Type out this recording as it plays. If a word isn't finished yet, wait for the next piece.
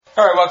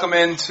All right, welcome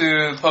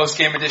into the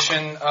post-game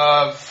edition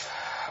of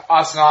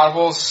Odds and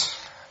Audibles.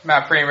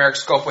 Matt Preem, Eric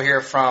Scopel here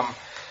from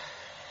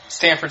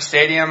Stanford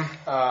Stadium.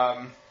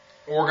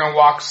 Oregon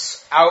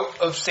walks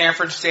out of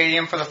Stanford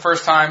Stadium for the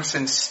first time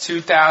since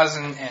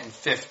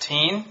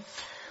 2015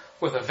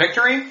 with a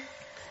victory,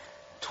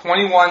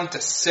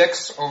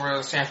 21-6 over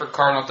the Stanford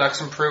Cardinal.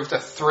 Ducks improved to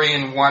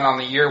 3-1 on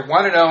the year,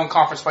 1-0 in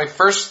conference play.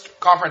 First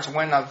conference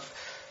win of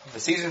the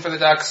season for the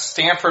Ducks.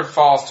 Stanford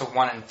falls to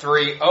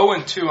 1-3,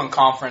 0-2 in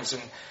conference,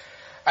 and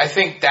I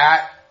think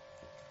that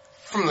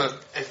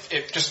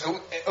just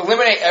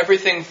eliminate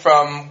everything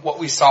from what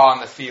we saw on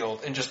the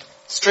field and just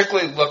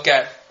strictly look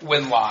at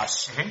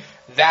win-loss. Mm-hmm.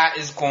 That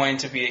is going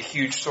to be a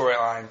huge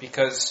storyline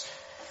because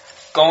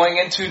going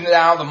into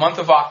now the month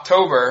of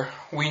October,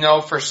 we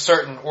know for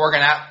certain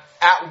Oregon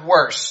at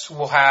worst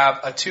will have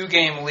a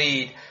 2-game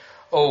lead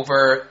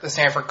over the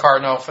Stanford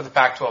Cardinal for the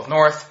Pac-12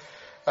 North.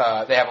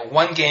 They have a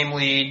 1-game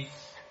lead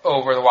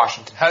over the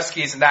Washington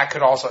Huskies, and that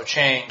could also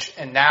change.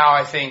 And now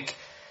I think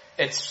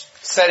it's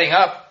setting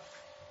up,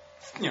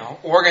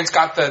 Oregon's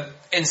got the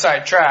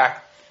inside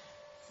track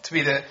to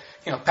be the,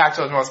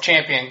 Pac-12 North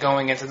champion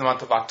going into the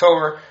month of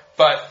October.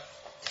 But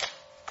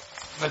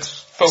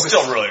let's focus. It's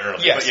still really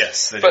early,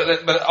 yes. But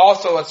yes. But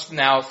also let's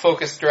now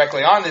focus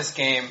directly on this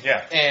game.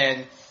 Yeah.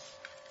 And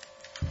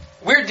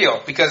weird deal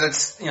because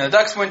it's, the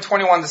Ducks win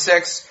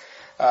 21-6.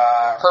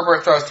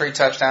 Herbert throws 3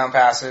 touchdown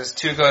passes.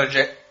 2 go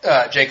to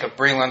Jacob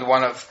Breland,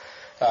 one of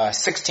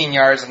 16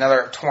 yards,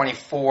 another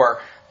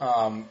 24.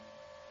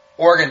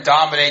 Oregon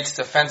dominates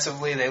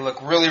defensively. They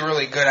look really,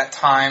 really good at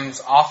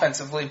times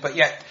offensively, but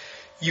yet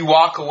you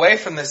walk away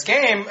from this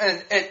game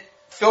and it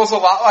feels a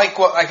lot like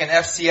an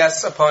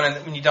FCS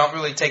opponent when you don't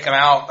really take them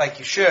out like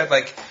you should.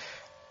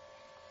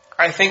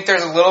 I think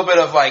there's a little bit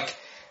of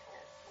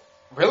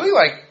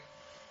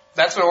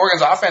that's what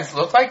Oregon's offense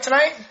looked like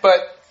tonight,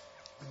 but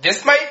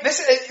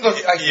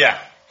yeah.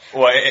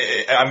 Well,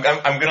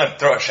 I'm going to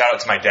throw a shout out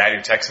to my dad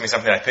who texted me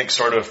something I think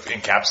sort of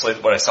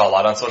encapsulates what I saw a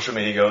lot on social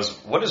media. He goes,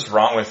 "What is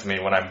wrong with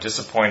me when I'm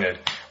disappointed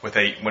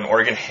when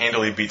Oregon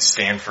handily beats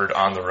Stanford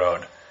on the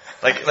road?"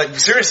 Like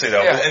seriously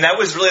though. Yeah. And that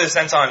was really the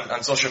sense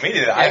on social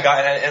media that I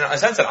got, and a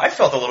sense that I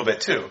felt a little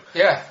bit too.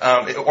 Yeah.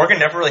 Oregon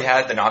never really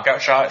had the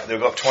knockout shot. They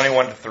go up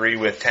 21-3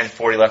 with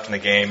 10:40 left in the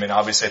game, and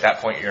obviously at that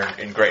point you're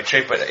in great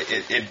shape. But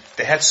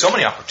they had so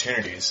many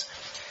opportunities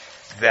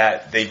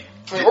that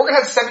Oregon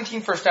had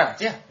 17 first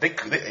downs. Yeah,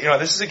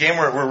 this is a game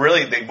where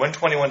they win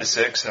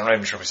 21-6. I'm not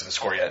even sure if we said the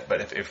score yet,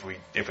 but if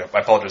I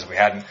apologize if we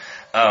hadn't.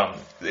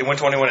 They win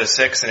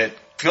 21-6, and it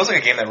feels like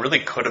a game that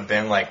really could have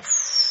been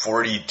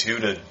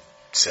 42-6.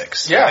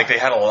 Yeah, they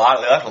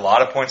left a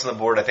lot of points on the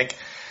board. I think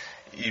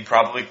you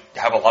probably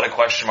have a lot of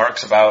question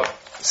marks about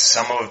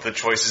some of the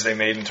choices they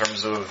made in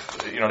terms of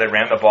they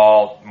ran the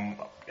ball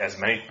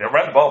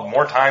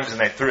more times than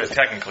they threw it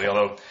technically,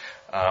 although.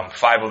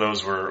 5 of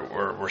those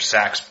were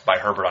sacks by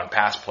Herbert on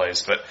pass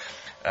plays, but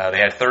they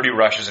had 30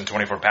 rushes and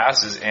 24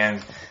 passes,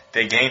 and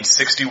they gained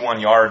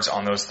 61 yards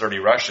on those 30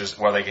 rushes,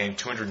 while they gained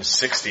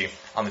 260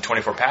 on the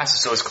 24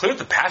 passes. So it's clear that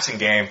the passing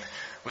game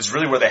was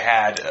really where they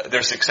had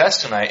their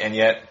success tonight, and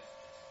yet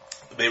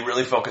they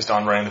really focused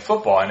on running the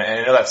football. And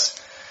I know that's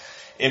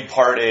in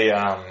part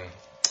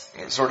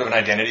sort of an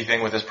identity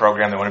thing with this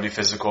program. They want to be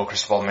physical.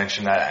 Cristobal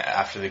mentioned that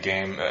after the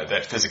game,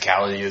 that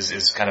physicality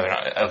is kind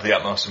of the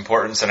utmost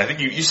importance. And I think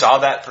you saw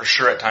that for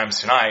sure at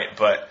times tonight,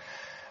 but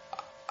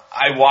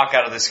I walk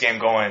out of this game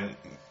going,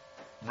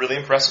 really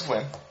impressive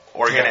win.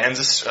 Oregon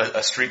ends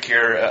a streak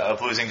here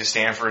of losing to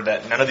Stanford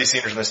that none of these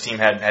seniors on this team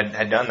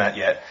had done that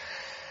yet.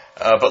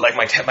 But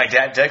my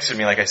dad texted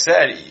me, like I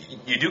said,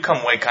 you do come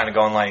away kind of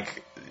going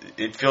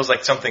it feels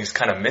like something's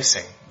kind of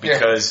missing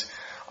because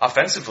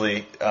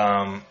offensively,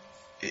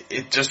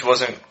 it just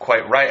wasn't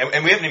quite right.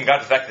 And we haven't even got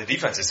to the fact that the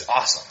defense is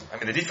awesome. I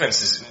mean, the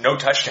defense is no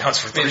touchdowns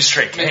for 3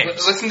 straight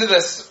games. Listen to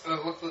this.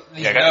 Notes.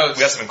 We got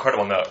some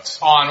incredible notes.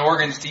 On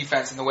Oregon's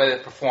defense and the way they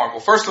perform. Well,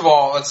 first of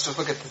all, let's just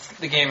look at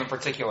the game in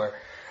particular.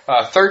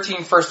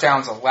 13 first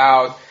downs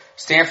allowed.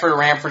 Stanford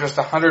ran for just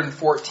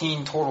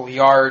 114 total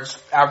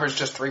yards, averaged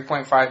just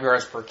 3.5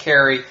 yards per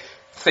carry.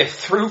 They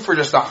threw for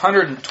just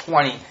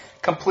 120,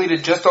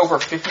 completed just over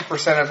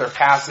 50% of their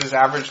passes,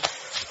 averaged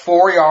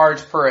 4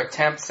 yards per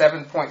attempt,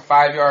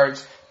 7.5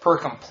 yards per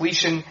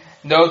completion,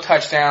 no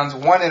touchdowns,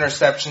 1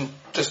 interception,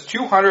 just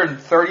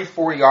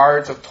 234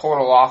 yards of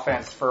total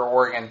offense for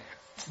Oregon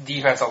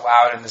defense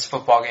allowed in this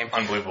football game.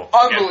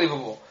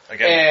 Unbelievable.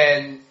 Again.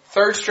 And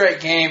third straight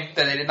game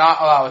that they did not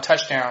allow a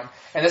touchdown.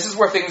 And this is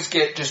where things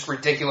get just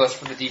ridiculous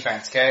for the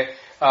defense, okay?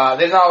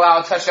 They did not allow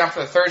a touchdown for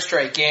the third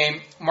straight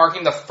game,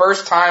 marking the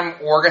first time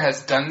Oregon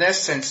has done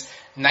this since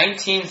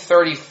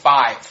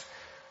 1935.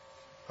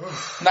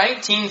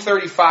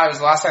 1935 is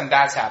the last time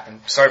that's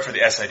happened. Sorry for the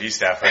SID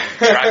staff. I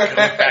tried to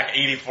look back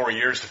 84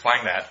 years to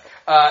find that.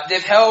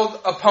 They've held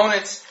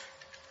opponents,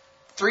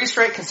 3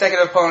 straight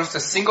consecutive opponents,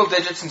 to single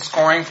digits in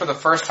scoring for the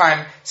first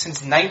time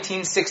since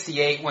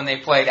 1968 when they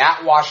played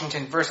at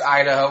Washington versus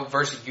Idaho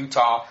versus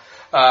Utah.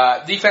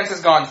 Defense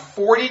has gone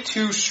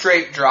 42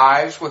 straight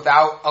drives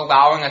without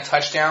allowing a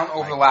touchdown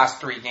over the last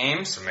 3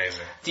 games. It's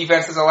amazing.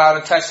 Defense has allowed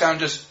a touchdown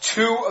just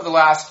 2 of the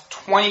last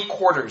 20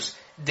 quarters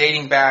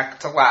dating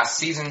back to last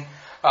season.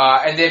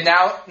 And they've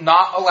now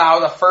not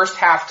allowed a first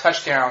half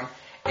touchdown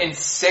in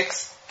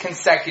 6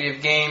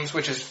 consecutive games,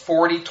 which is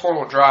 40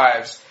 total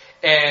drives.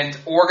 And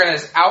Oregon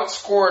has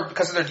outscored,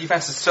 because of their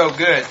defense is so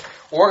good,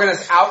 Oregon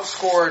has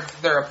outscored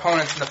their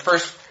opponents in the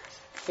first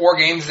 4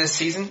 games this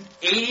season,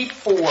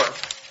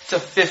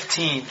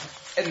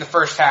 84-15 in the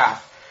first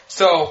half.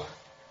 So,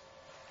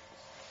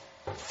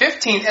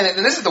 15,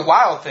 and this is the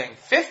wild thing,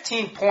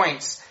 15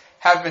 points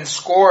have been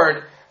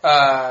scored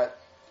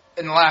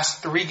in the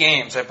last 3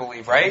 games, I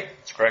believe, right?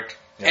 That's correct.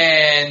 Yeah.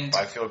 And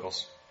 5 field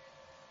goals.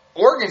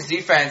 Oregon's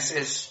defense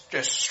is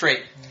just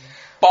straight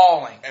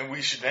balling. And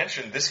we should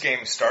mention, this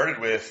game started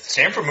with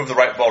Stanford moved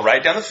the ball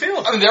right down the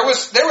field. I mean, there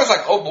was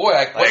like, oh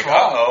boy, what's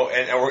wrong?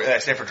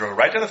 And Stanford drove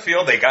right down the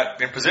field. They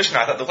got in position.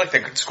 I thought it looked like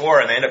they could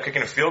score, and they ended up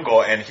kicking a field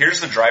goal. And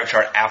here's the drive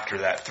chart after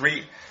that.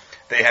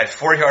 They had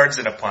 4 yards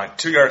in a punt,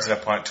 2 yards in a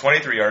punt,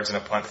 23 yards in a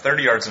punt,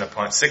 30 yards in a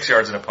punt, 6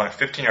 yards in a punt,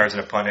 15 yards in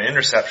a punt, an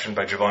interception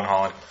by Javon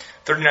Holland,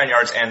 39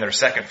 yards and their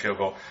second field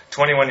goal,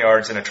 21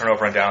 yards in a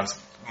turnover and downs,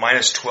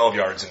 minus 12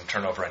 yards in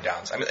turnover and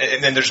downs. I mean,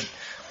 and then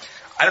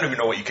I don't even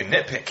know what you can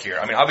nitpick here.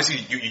 I mean, obviously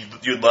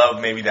you'd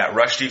love maybe that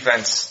rush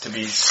defense to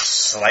be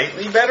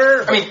slightly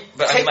better.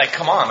 But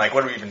come on, like,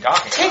 what are we even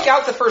talking about? Take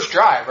out the first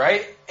drive,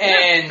 right?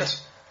 And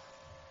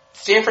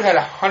Stanford had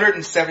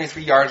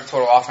 173 yards of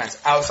total offense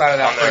outside of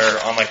that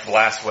on the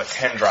last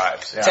 10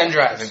 drives. Yeah. 10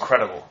 drives. It's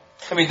incredible.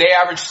 I mean, they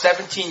averaged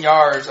 17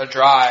 yards a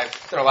drive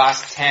their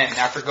last 10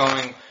 after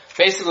going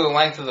basically the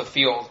length of the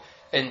field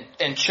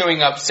and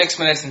chewing up 6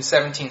 minutes and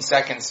 17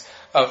 seconds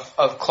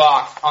of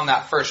clock on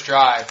that first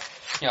drive.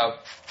 You know,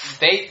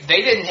 they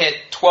didn't hit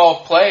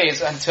 12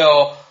 plays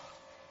until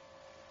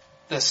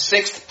the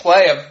 6th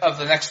play of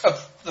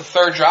the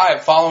third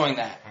drive following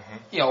that. Mm-hmm.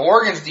 You know,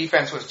 Oregon's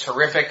defense was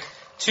terrific.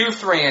 2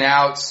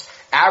 3-and-outs.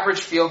 Average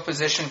field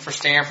position for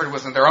Stanford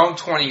was at their own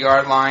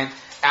 20-yard line.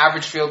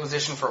 Average field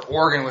position for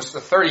Oregon was the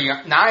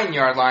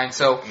 39-yard line.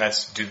 And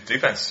that's due to the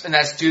defense. And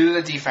that's due to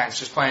the defense,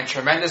 just playing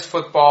tremendous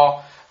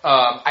football.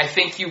 I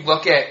think you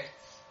look at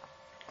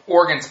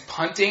Oregon's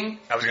punting.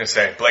 I was going to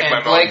say, Blake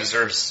Maimone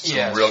deserves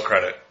some real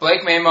credit.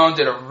 Blake Maimone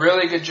did a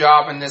really good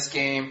job in this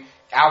game.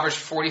 Averaged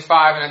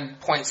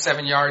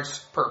 45.7 yards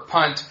per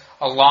punt,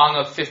 a long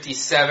of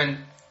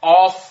 57.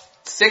 All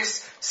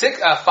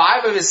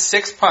 5 of his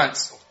 6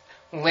 punts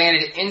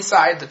landed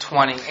inside the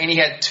 20, and he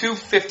had 2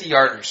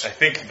 50-yarders. I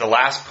think the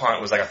last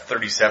punt was like a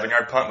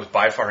 37-yard punt, was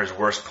by far his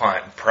worst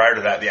punt. Prior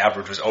to that, the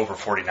average was over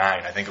 49.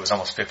 I think it was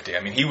almost 50.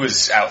 I mean, he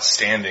was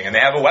outstanding, and they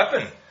have a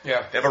weapon.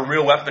 Yeah. They have a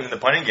real weapon in the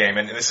punting game,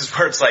 and this is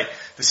where it's like,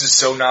 this is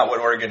so not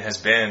what Oregon has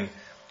been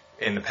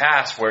in the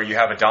past, where you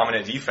have a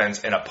dominant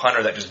defense and a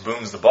punter that just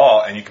booms the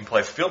ball, and you can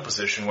play field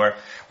position,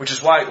 which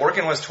is why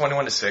Oregon was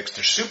 21-6.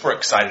 They're super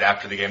excited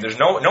after the game. There's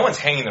no one's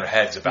hanging their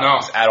heads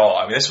about this at all.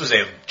 I mean, this was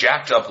a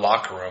jacked up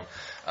locker room.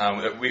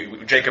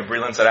 Jacob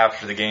Breland said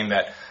after the game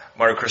that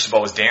Mario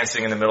Cristobal was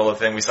dancing in the middle of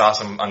the thing. We saw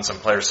on some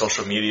players'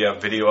 social media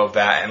video of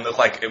that, and it looked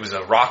like it was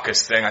a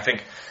raucous thing. I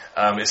think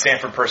a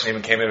Stanford person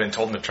even came in and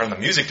told him to turn the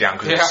music down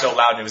because it was so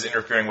loud and it was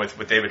interfering with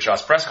David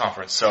Shaw's press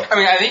conference. So I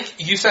mean, I think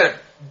you said it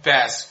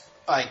best.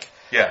 Like,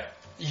 yeah,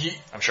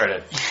 I'm sure I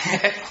did.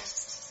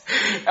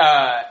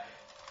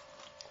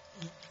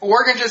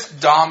 Oregon just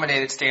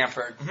dominated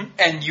Stanford,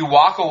 and you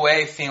walk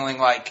away feeling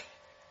like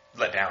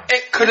let down.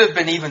 It could have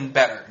been even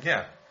better.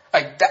 Yeah.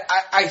 Like that,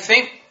 I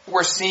think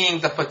we're seeing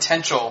the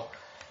potential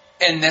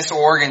in this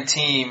Oregon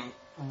team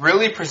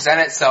really present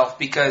itself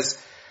because,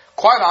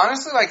 quite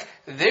honestly, like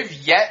they've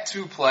yet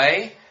to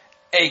play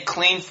a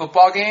clean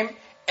football game,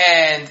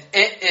 and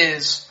it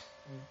is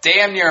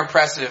damn near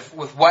impressive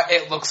with what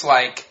it looks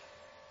like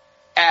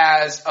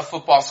as a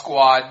football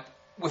squad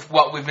with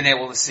what we've been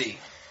able to see.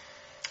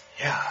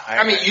 Yeah,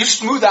 I mean, you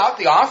smooth out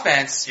the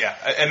offense. Yeah,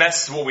 and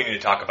that's what we need to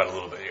talk about a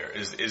little bit here.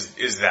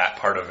 Is that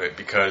part of it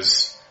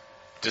because.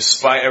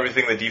 Despite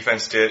everything the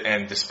defense did,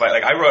 and despite,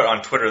 like, I wrote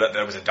on Twitter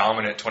that was a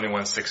dominant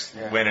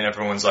 21-6 win, and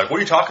everyone's like, what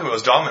are you talking about? It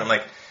was dominant. I'm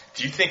like,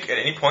 do you think, at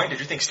any point,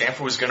 did you think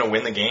Stanford was going to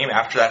win the game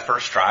after that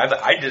first drive?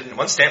 I didn't.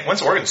 Once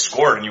Oregon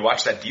scored and you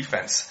watched that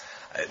defense,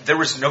 there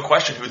was no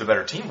question who the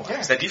better team was.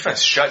 Yeah. That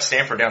defense shut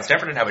Stanford down.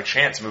 Stanford didn't have a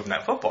chance moving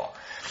that football.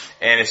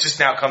 And it's just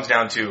now comes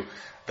down to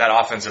that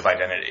offensive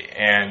identity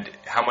and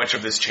how much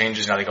of this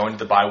changes now. They go into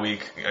the bye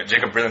week.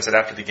 Jacob Breland said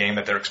after the game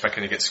that they're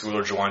expecting to get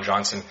Schooler, Jawan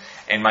Johnson,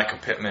 and Micah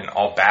Pittman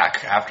all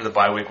back after the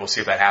bye week. We'll see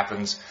if that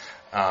happens.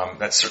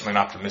 That's certainly an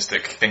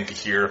optimistic thing to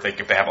hear if they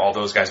have all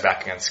those guys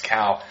back against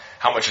Cal.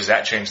 How much does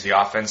that change the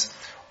offense?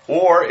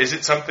 Or is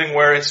it something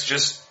where it's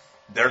just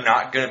they're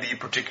not going to be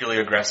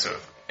particularly aggressive?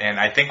 And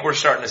I think we're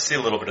starting to see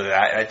a little bit of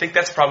that. And I think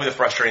that's probably the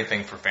frustrating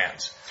thing for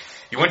fans.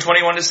 You win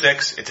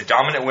 21-6. It's a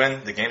dominant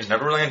win. The game's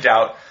never really in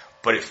doubt.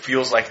 But it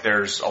feels like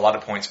there's a lot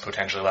of points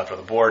potentially left on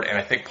the board. And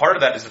I think part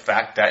of that is the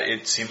fact that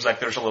it seems like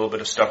there's a little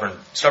bit of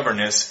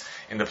stubbornness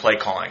in the play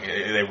calling.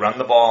 They run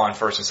the ball on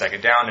first and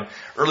second down. And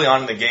early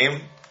on in the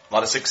game, a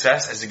lot of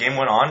success as the game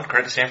went on.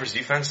 Credit to Stanford's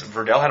defense.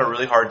 Verdell had a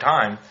really hard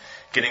time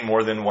getting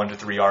more than 1 to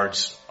 3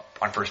 yards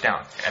on first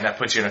down, and that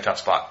puts you in a tough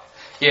spot.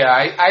 Yeah,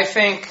 I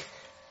think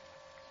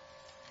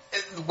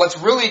what's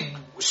really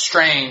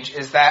strange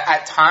is that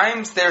at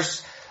times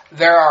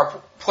there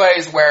are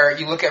plays where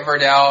you look at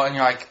Verdell and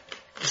you're like,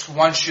 just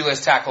one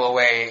shoeless tackle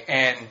away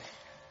and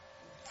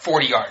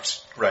 40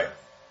 yards. Right.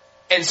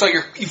 And so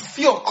you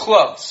feel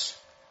close.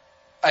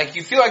 Like,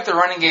 you feel like the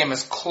running game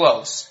is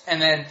close.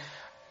 And then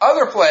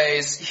other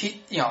plays,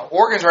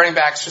 Oregon's running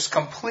backs just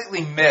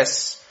completely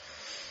miss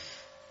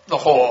the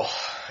hole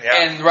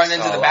and run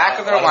into the back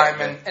of their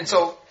linemen. And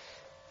so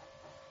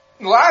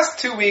the last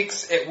 2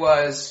 weeks, it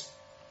was,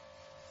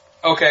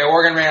 okay,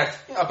 Oregon ran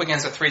up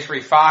against a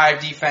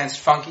 3-3-5 defense,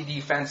 funky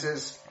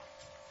defenses.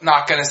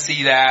 Not going to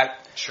see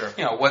that. Sure.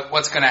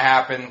 What's going to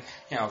happen,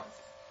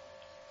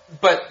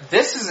 But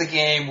this is a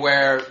game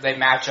where they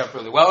match up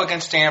really well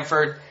against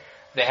Stanford.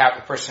 They have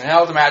the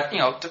personnel to match,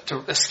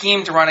 to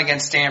scheme to run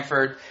against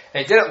Stanford.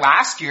 They did it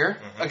last year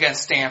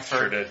against Stanford.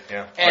 Sure did,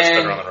 yeah. Much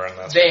And better on the run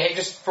last year. They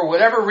just, for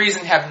whatever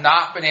reason, have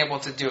not been able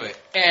to do it.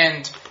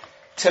 And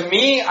to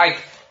me,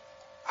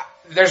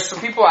 there's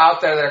some people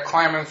out there that are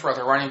clamoring for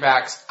other running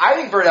backs. I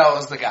think Verdell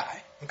is the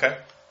guy. Okay.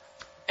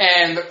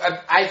 And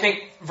I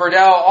think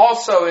Verdell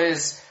also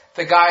is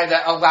the guy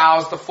that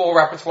allows the full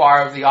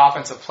repertoire of the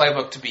offensive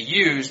playbook to be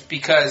used,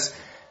 because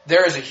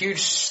there is a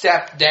huge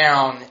step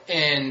down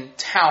in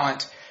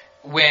talent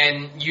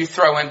when you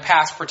throw in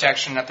pass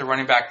protection at the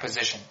running back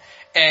position.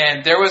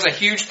 And there was a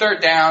huge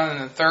third down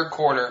in the third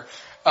quarter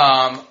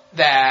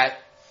that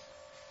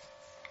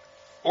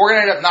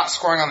Oregon ended up not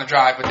scoring on the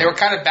drive, but they were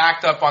kind of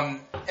backed up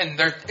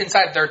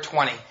inside their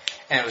 20.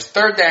 And it was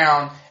third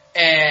down,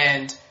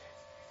 and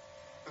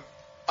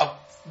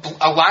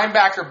a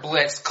linebacker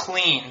blitz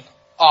clean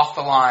off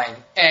the line,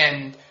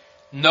 and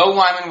no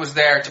lineman was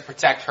there to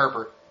protect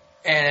Herbert.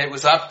 And it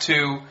was up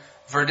to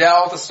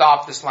Verdell to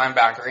stop this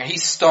linebacker, and he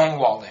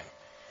stonewalled him.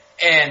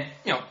 And,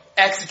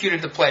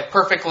 executed the play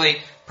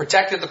perfectly,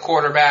 protected the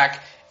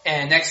quarterback,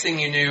 and next thing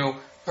you knew,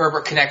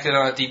 Herbert connected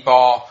on a deep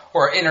ball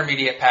or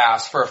intermediate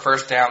pass for a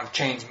first down,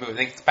 chains move. I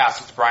think the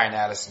pass was to Brian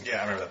Addison. Yeah,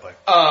 I remember that play.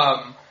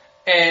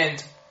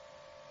 And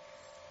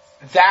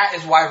that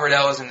is why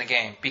Verdell is in the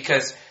game,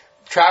 because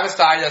Travis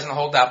Dye doesn't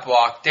hold that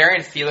block.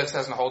 Darian Felix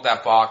doesn't hold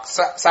that block.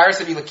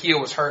 Cyrus Abilakia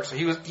was hurt, so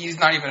he's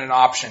not even an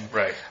option.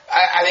 Right.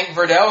 I think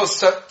Verdell is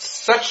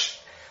such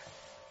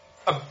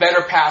a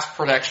better pass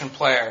protection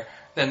player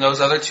than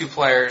those other two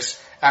players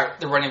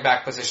at the running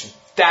back position.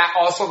 That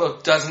also, though,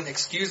 doesn't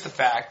excuse the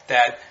fact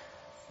that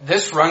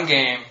this run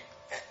game,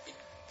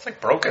 it's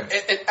like broken.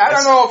 I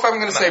don't know if I'm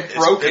going to say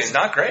broken. It's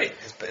not great.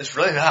 It's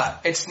really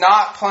not. It's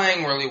not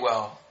playing really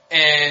well.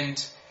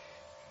 And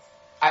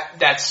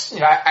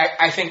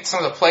I think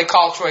some of the play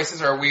call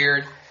choices are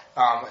weird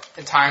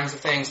at times of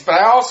things, but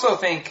I also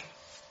think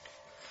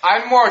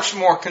I'm much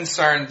more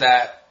concerned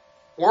that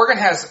Oregon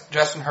has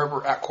Justin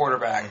Herbert at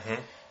quarterback,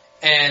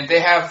 and they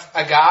have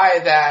a guy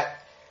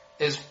that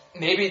is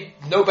maybe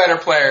no better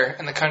player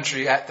in the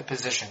country at the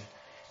position.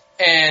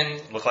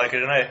 And look like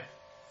it tonight.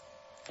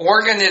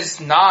 Oregon is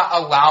not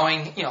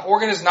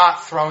Oregon is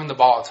not throwing the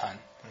ball a ton.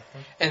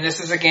 And this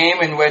is a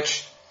game in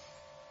which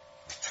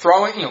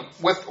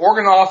with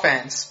Oregon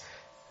offense,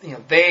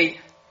 they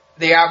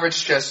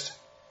average just,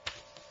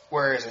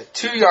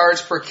 2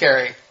 yards per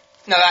carry.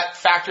 Now that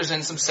factors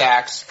in some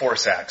sacks. 4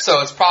 sacks.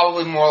 So it's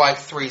probably more like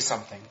 3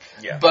 something.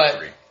 Yeah, but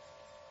 3.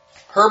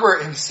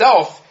 Herbert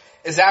himself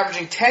is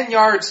averaging 10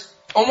 yards,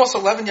 almost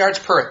 11 yards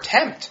per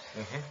attempt.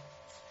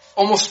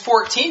 Almost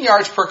 14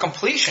 yards per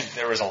completion.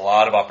 There was a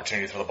lot of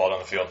opportunity to throw the ball down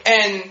the field.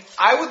 And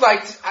I would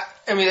like to,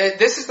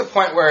 this is the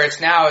point where it's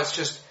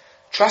just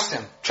trust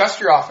him.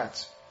 Trust your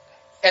offense.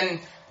 And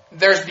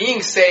there's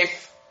being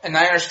safe, and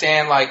I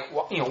understand,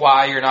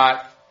 why you're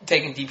not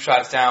taking deep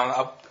shots down,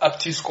 up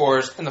 2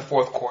 scores in the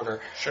fourth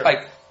quarter. Sure.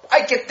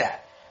 I get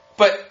that.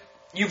 But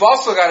you've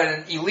also got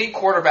an elite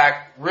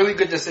quarterback, really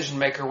good decision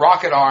maker,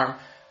 rocket arm.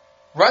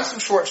 Run some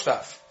short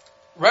stuff.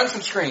 Run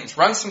some screens.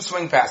 Run some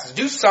swing passes.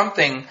 Do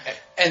something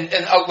and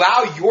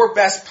allow your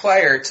best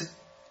player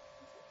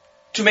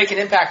to make an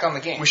impact on the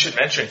game. We should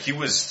mention he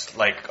was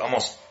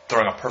almost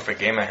throwing a perfect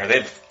game out here.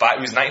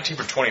 He was 19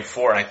 for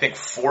 24, and I think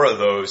 4 of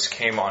those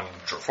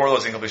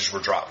incompletions were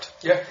dropped.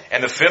 Yeah.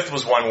 And the 5th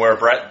was one where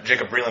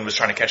Jacob Breland was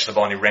trying to catch the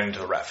ball and he ran into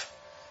the ref.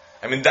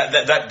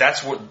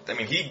 That's what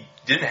he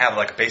didn't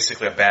have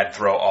basically a bad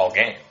throw all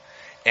game.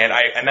 And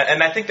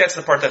I think that's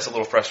the part that's a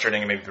little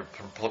frustrating and maybe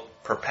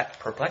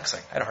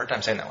perplexing. I had a hard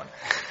time saying that one.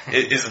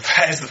 is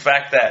the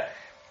fact that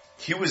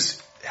he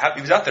was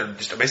out there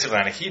just basically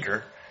on a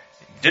heater,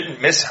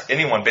 didn't miss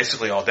anyone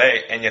basically all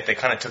day, and yet they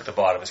kind of took the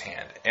ball out of his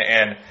hand.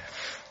 And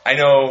I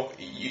know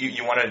you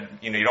don't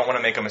want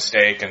to make a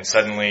mistake and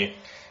suddenly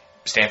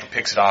Stanford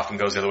picks it off and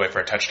goes the other way for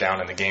a touchdown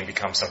and the game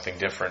becomes something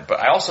different.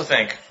 But I also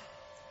think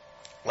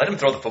let him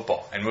throw the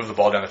football and move the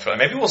ball down the field.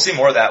 And maybe we'll see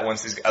more of that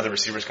once these other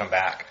receivers come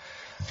back.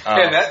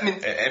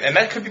 And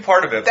that could be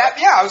part of it.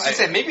 I was going to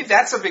say, maybe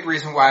that's a big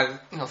reason why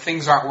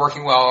things aren't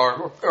working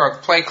well, or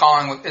play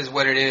calling is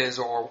what it is,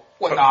 or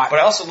whatnot. But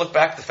I also look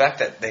back at the fact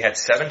that they had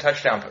 7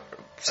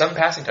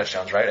 passing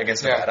touchdowns, right,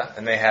 against Nevada,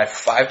 and they had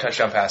 5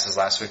 touchdown passes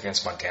last week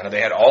against Montana.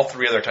 They had all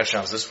 3 of their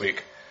touchdowns this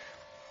week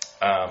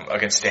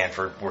against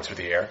Stanford, were through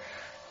the air.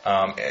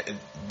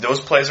 Those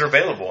plays are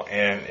available,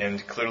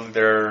 and clearly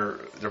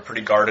they're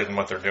pretty guarded in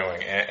what they're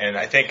doing. And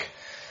I think,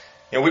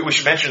 we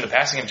should mention in the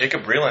passing game,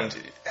 Jacob Breland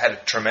had a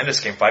tremendous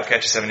game. 5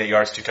 catches, 78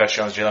 yards, 2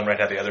 touchdowns. Jalen Wright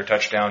had the other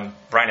touchdown.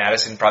 Brian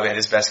Addison probably had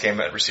his best game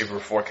at receiver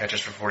with 4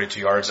 catches for 42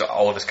 yards.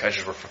 All of his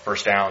catches were for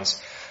first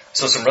downs.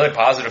 So some really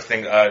positive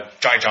things.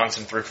 Johnny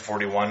Johnson, 3 for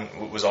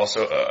 41, was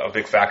also a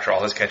big factor.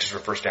 All his catches were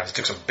first downs. He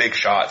took some big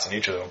shots in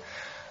each of them.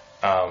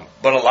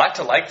 But a lot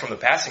to like from the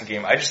passing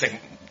game. I just think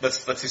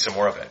let's see some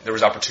more of it. There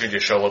was opportunity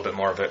to show a little bit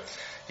more of it.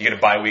 You get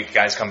a bye week,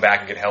 guys come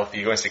back and get healthy.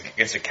 You go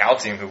against a Cal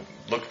team who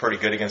looked pretty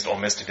good against Ole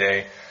Miss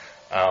today,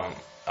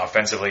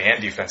 offensively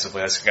and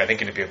defensively. That's, I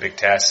think, going to be a big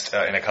test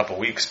in a couple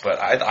weeks.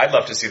 But I'd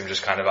love to see them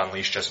just kind of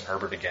unleash Justin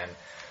Herbert again.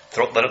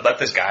 Let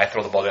this guy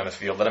throw the ball down the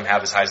field. Let him have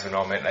his Heisman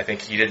moment. And I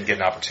think he didn't get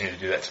an opportunity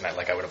to do that tonight,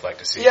 like I would have liked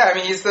to see. Yeah, I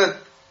mean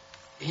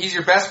he's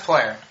your best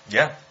player.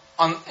 Yeah.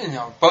 On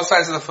both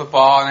sides of the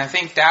football, and I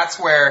think that's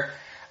where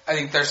I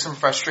think there's some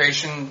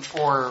frustration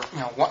or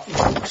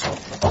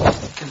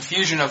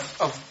confusion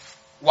of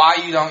why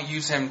you don't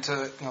use him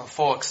to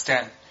full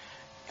extent.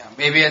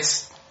 Maybe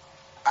it's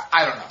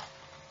I don't know.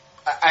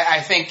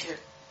 I think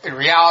in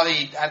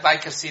reality I'd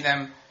like to see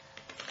them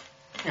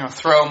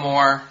throw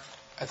more.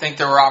 I think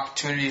there were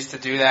opportunities to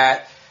do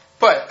that.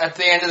 But at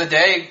the end of the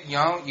day,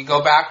 you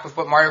go back with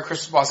what Mario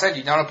Cristobal said,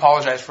 you don't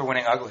apologize for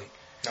winning ugly.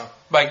 No.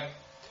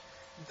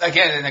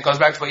 Again, and it goes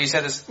back to what you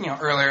said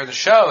earlier in the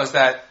show, is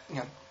that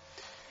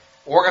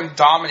Oregon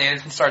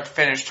dominated from start to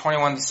finish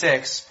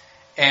 21-6,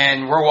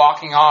 and we're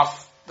walking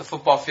off the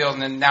football field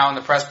and then now in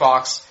the press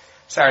box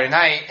Saturday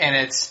night,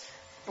 and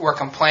we're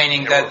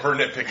complaining that we're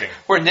nitpicking.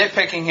 We're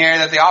nitpicking here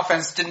that the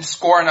offense didn't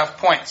score enough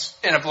points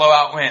in a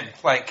blowout win.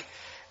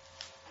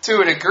 To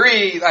a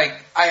degree,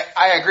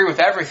 I agree with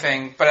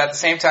everything, but at the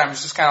same time,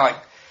 it's just kind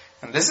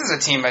of this is a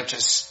team that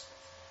just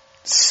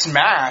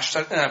smashed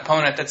an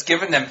opponent that's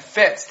given them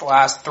fits the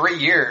last 3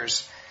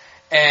 years,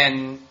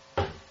 and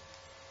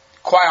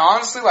quite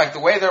honestly, the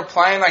way they're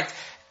playing,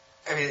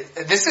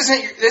 this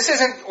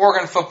isn't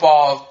Oregon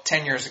football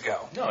 10 years ago.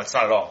 No, it's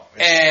not at all.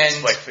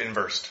 It's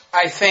inversed.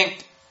 I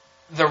think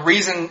the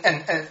reason,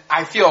 and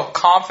I feel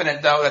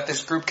confident though that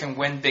this group can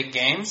win big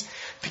games.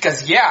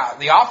 Because,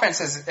 the offense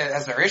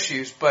has their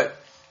issues, but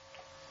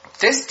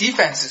this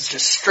defense is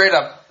just straight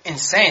up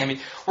insane. I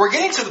mean, we're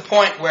getting to the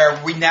point where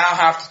we now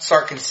have to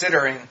start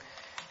considering,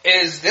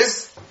 is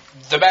this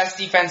the best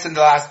defense in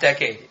the last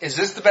decade? Is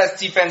this the best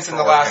defense in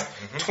the last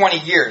 20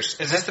 years?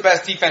 Is this the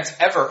best defense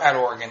ever at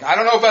Oregon? I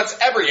don't know if that's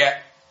ever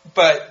yet,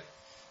 but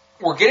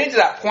we're getting to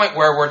that point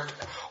where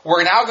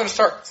we're now going to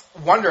start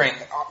wondering.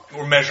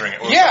 We're measuring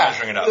it. We're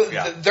measuring it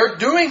up. They're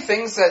doing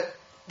things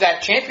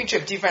that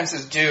championship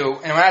defenses do,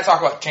 and when I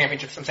talk about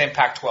championships, I'm saying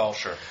Pac-12.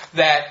 Sure.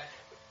 That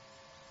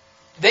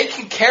they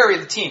can carry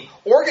the team.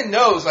 Oregon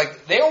knows,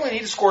 they only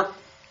need to score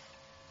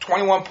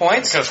 21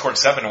 points. They could have scored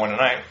 7 to win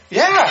tonight.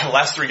 Yeah. The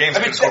last 3 games, they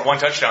could have scored 1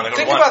 touchdown. They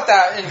think about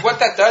that and what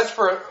that does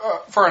for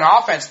an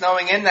offense,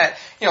 knowing that,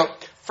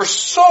 for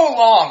so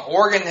long,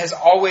 Oregon has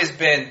always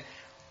been,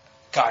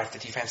 God, if the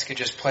defense could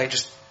just play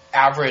just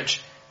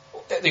average,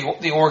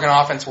 the Oregon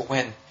offense will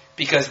win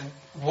because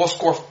we'll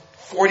score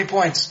 40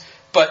 points.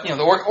 But, the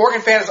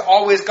Oregon fan has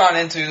always gone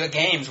into the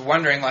games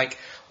wondering,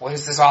 what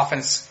is this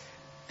offense?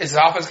 Is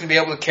the offense going to be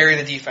able to carry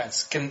the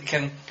defense? Can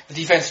the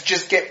defense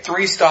just get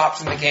 3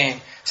 stops in the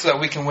game so that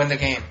we can win the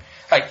game?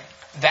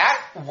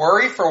 That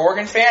worry for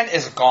Oregon fan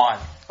is gone.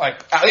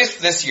 At least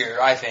this year,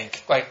 I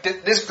think.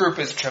 This group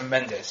is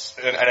tremendous.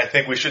 And I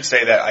think we should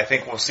say that I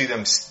think we'll see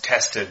them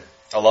tested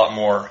a lot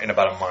more in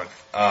about a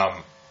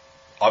month.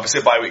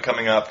 Obviously, a bye week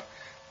coming up.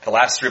 The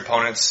last 3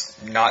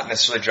 opponents, not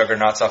necessarily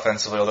juggernauts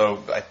offensively,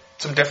 although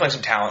definitely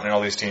some talent in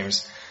all these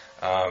teams.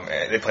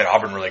 They played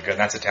Auburn really good, and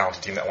that's a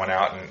talented team that went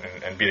out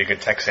and beat a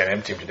good Texas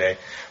A&M team today.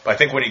 But I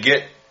think when you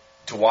get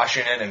to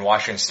Washington and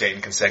Washington State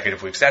in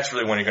consecutive weeks, that's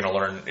really when you're going to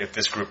learn if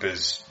this group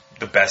is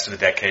the best of the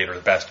decade or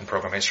the best in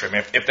program history. I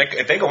mean,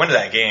 if they go into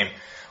that game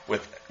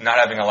with not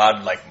having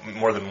allowed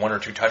more than 1 or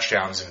 2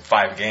 touchdowns in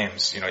 5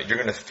 games, you're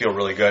going to feel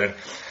really good. And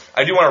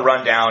I do want to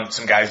run down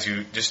some guys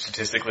who just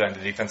statistically on the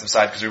defensive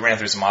side, because we ran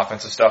through some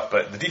offensive stuff,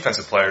 but the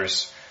defensive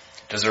players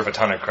deserve a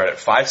ton of credit.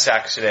 5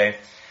 sacks today,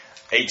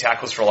 8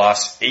 tackles for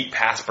loss, 8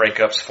 pass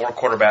breakups, 4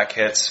 quarterback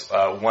hits,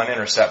 1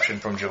 interception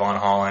from Javon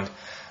Holland.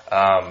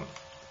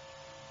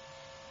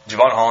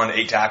 Javon Holland,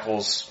 8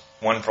 tackles,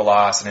 1 for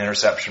loss, an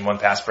interception, 1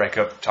 pass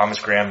breakup. Thomas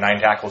Graham, 9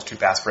 tackles, 2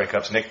 pass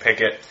breakups. Nick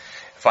Pickett,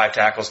 5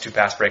 tackles, 2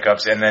 pass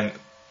breakups. And then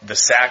the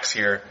sacks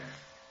here,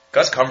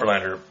 Gus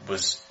Cumberlander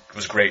was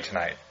great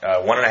tonight.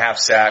 1.5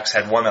 sacks,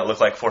 had 1 that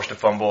looked like forced a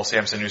fumble.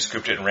 Samson New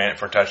scooped it and ran it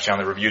for a touchdown.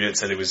 They reviewed it,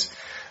 said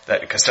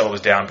that Costello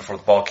was down before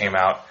the ball came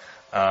out.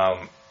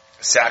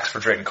 sacks for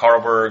Drayton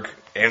Carlberg.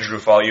 Andrew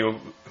Falu,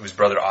 whose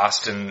brother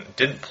Austin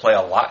didn't play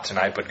a lot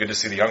tonight, but good to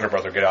see the younger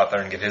brother get out there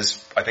and get his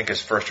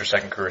first or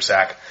second career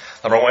sack.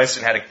 Lamar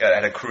Winston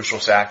had a crucial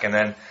sack, and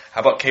then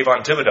how about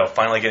Kayvon Thibodeau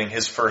finally getting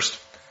his first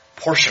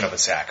portion of a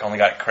sack? Only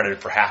got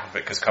credited for half of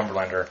it because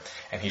Cumberlander,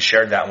 and he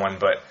shared that one,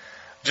 but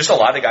just a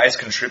lot of guys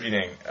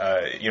contributing,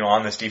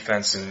 on this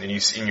defense, and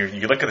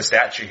you look at the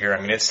stat sheet here.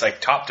 I mean, it's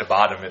like top to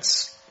bottom.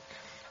 It's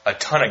a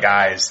ton of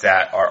guys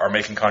that are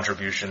making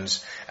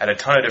contributions at a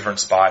ton of different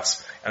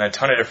spots and a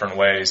ton of different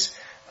ways.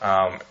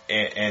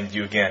 And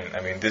you again,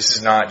 I mean, this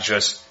is not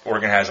just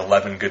Oregon has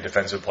 11 good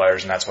defensive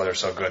players and that's why they're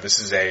so good. This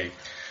is a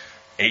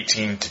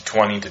 18 to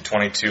 20 to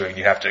 22, and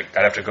I'd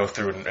have to go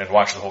through and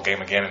watch the whole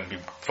game again and be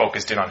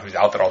focused in on who's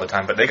out there all the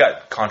time. But they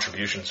got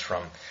contributions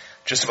from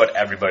just about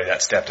everybody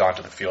that stepped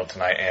onto the field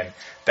tonight, and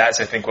that's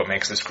I think what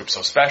makes this group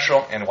so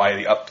special and why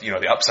the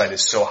upside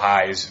is so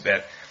high is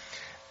that,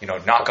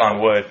 knock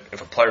on wood,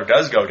 if a player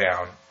does go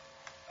down,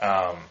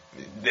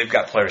 they've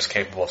got players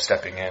capable of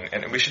stepping in,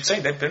 and we should say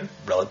they've been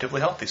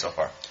relatively healthy so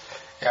far.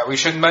 Yeah, we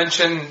should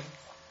mention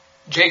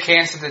Jake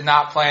Hansen did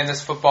not play in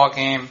this football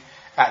game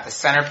at the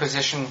center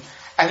position.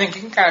 I think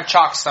you can kind of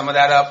chalk some of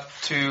that up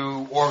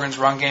to Oregon's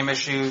run game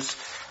issues.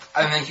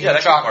 I think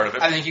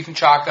you can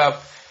chalk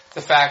up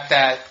the fact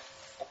that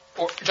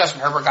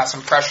Justin Herbert got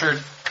some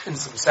pressured in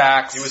some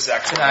sacks. He was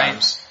sacked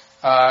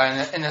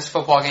tonight in this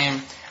football game.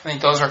 I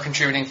think those are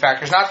contributing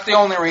factors. Not the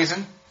only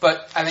reason,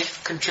 but I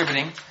think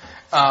contributing.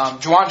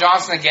 Juwan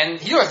Johnson, again,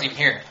 he wasn't even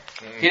here.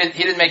 He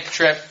didn't make the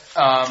trip.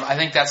 I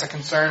think that's a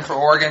concern for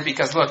Oregon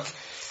because, look,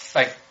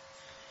 like,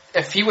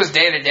 if he was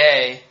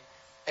day-to-day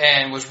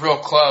and was real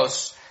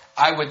close,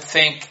 I would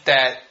think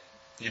that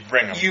you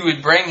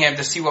would bring him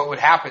to see what would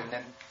happen.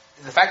 And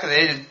the fact that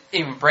they didn't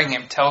even bring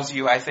him tells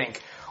you, I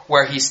think,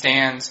 where he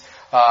stands.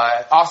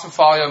 Austin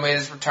Falu made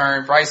his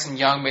return. Bryson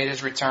Young made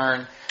his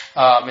return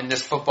in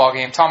this football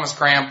game. Thomas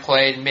Graham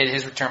played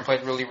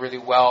really, really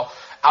well.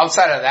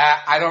 Outside of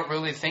that, I don't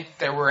really think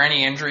there were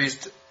any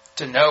injuries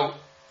to note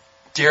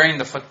during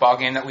the football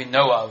game that we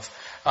know of.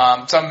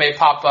 Some may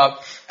pop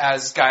up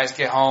as guys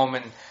get home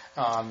and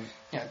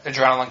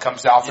adrenaline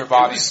comes off their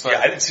bodies.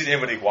 I didn't see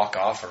anybody walk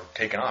off or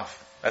taken off.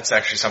 That's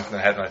actually something that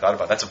I hadn't really thought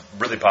about. That's a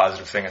really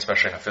positive thing,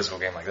 especially in a physical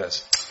game like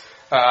this.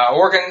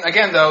 Oregon,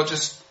 again, though,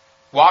 just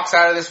walks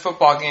out of this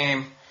football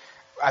game.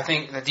 I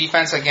think the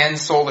defense, again,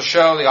 stole the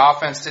show. The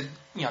offense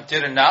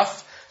did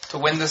enough to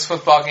win this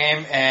football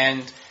game.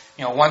 And,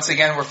 once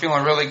again, we're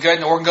feeling really good.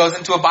 And Oregon goes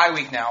into a bye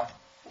week now.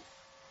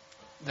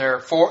 They're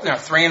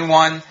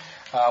 3-1.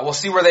 We'll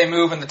see where they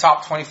move in the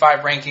top 25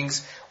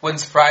 rankings. Wouldn't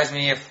surprise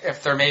me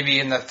if they're maybe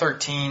in the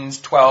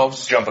 13s,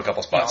 12s. Jump a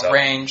couple spots up.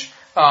 Range.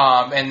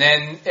 And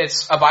then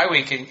it's a bye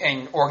week,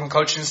 and Oregon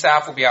coaching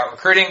staff will be out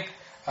recruiting.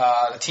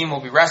 The team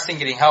will be resting,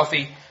 getting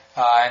healthy.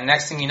 And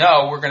next thing you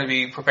know, we're going to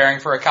be preparing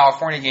for a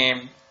California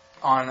game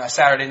on a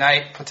Saturday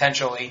night,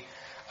 potentially,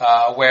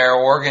 where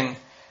Oregon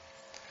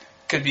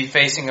could be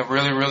facing a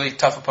really, really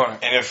tough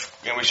opponent.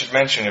 And we should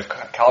mention, if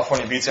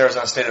California beats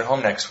Arizona State at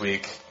home next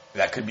week,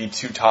 that could be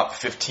two top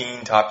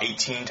 15, top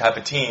 18 type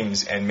of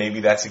teams, and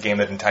maybe that's a game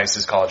that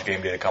entices College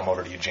Game Day to come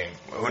over to Eugene.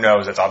 Who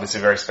knows? That's obviously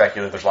very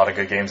speculative. There's a lot of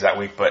good games that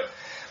week, but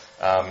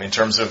in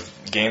terms of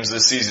games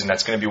this season,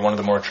 that's going to be one of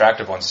the more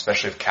attractive ones,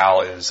 especially if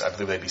Cal is, I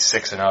believe they'd be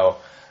 6-0, or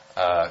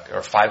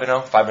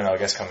 5-0? 5-0, I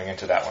guess, coming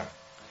into that one.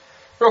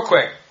 Real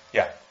quick.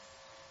 Yeah.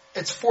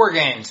 It's 4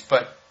 games,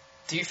 but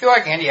do you feel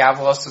like Andy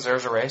Avalos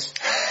deserves a raise?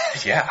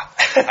 Yeah.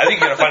 I think you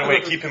got to find a way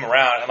to keep him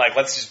around. And,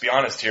 let's just be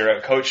honest here.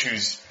 A coach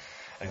who's,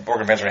 and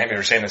Oregon fans are happy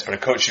for saying this, but a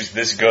coach who's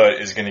this good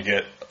is going to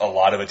get a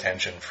lot of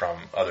attention from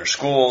other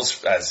schools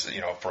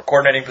for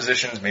coordinating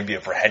positions, maybe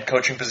for head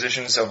coaching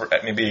positions over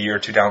maybe a year or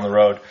two down the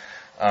road.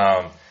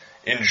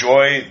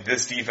 Enjoy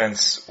this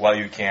defense while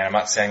you can. I'm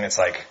not saying it's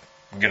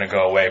going to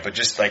go away, but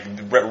just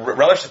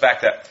relish the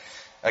fact that,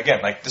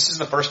 again, this is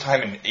the first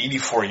time in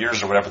 84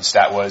 years or whatever the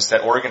stat was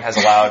that Oregon has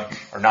allowed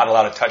or not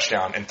allowed a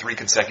touchdown in 3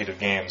 consecutive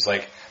games.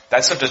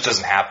 That stuff just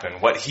doesn't happen.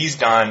 What he's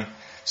done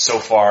so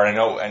far, I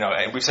know,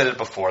 and we've said it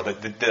before,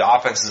 that the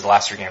offenses the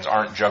last 3 games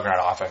aren't juggernaut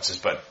offenses,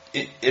 but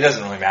it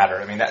doesn't really matter.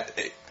 I mean,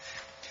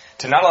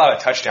 to not allow a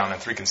touchdown in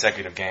 3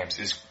 consecutive games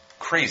is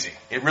crazy.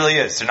 It really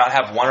is. To not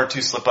have 1 or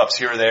 2 slip-ups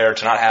here or there,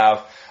 to not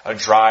have a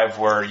drive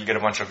where you get a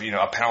bunch of,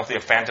 a penalty, a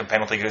phantom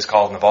penalty gets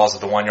called and the ball's at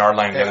the 1 yard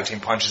line and the other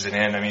team punches it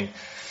in. I mean,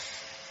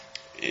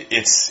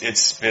 it's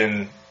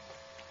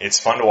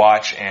fun to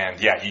watch,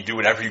 and you do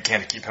whatever you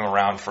can to keep him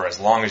around for as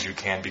long as you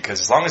can, because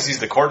as long as he's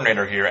the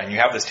coordinator here and you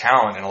have this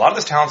talent, and a lot of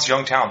this talent's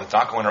young talent that's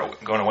not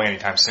going away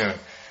anytime soon,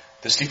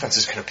 this defense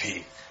is going to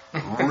be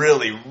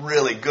really,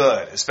 really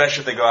good,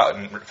 especially if they go out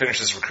and finish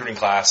this recruiting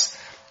class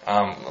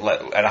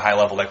at a high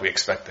level like we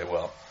expect they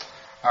will.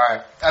 All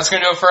right. That's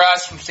going to do it for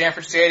us from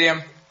Stanford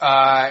Stadium.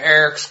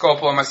 Eric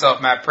Scopel and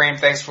myself, Matt Preem,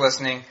 thanks for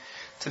listening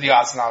to the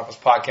Odds and Audibles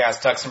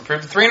podcast. Ducks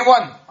improved to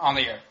 3-1 on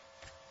the year.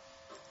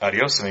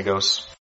 Adios, amigos.